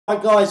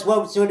Hi guys,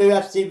 welcome to a new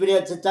FC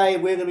video. Today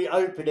we're going to be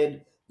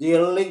opening the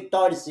Elite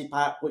Dynasty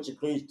pack, which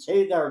includes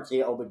 2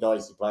 guaranteed Ultimate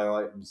Dynasty player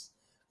items,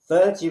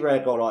 30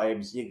 rare gold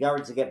items. You're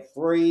guaranteed to get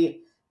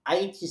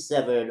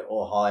 387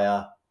 or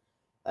higher,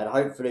 and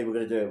hopefully we're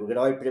going to do it. We're going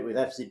to open it with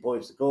FC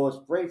points, of course,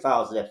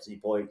 3,000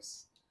 FC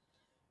points.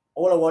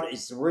 All I want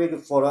is some really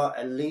good fodder,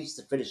 at least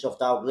to finish off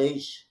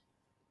Dalglish.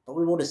 But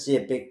we want to see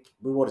a big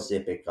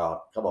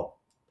card. Come on.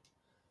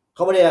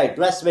 Come on here,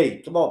 bless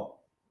me. Come on.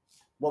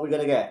 What are we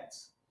going to get?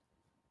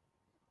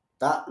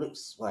 That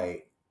looks,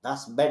 wait,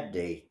 that's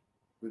Mendy.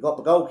 We got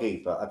the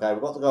goalkeeper. Okay,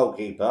 we got the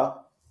goalkeeper.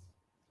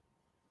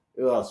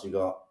 Who else we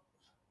got?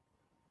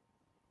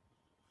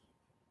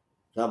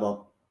 Come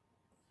on.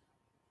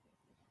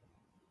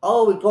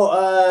 Oh, we've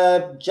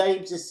got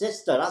James's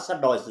sister. That's a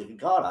nice looking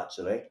card,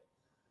 actually. I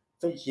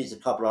think she's a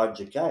couple of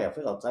 100k. I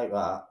think I'll take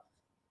that.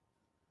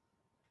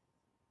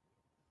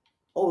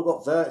 Oh, we've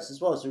got Verts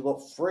as well, so we've got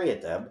 3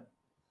 of them.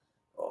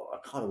 Oh, I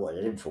kind of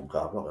wanted an inform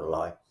card, I'm not going to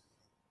lie.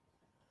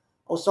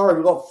 Oh, sorry,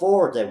 we've got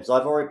 4 of them, because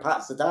I've already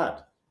patched the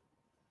dad.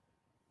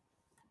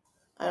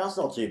 Hey, that's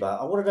not too bad.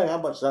 I want to know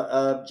how much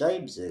that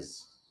James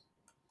is.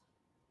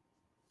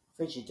 I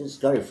think she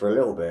just go for a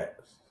little bit.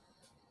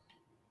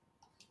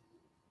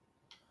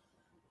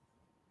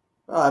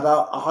 Oh,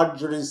 about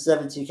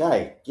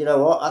 170k. You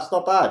know what? That's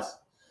not bad.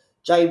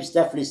 James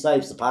definitely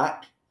saves the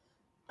pack.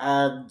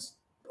 And,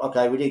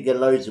 okay, we didn't get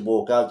loads of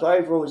walkouts. But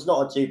overall, it's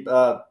not too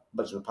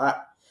much of a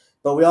pack.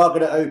 But we are going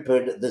to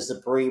open the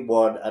Supreme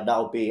one, and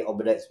that'll be on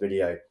the next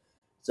video.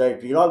 So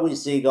if you like what you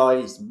see,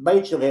 guys,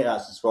 make sure to hit that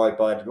subscribe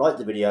button, like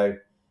the video,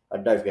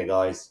 and don't forget,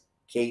 guys,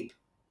 keep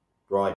grinding.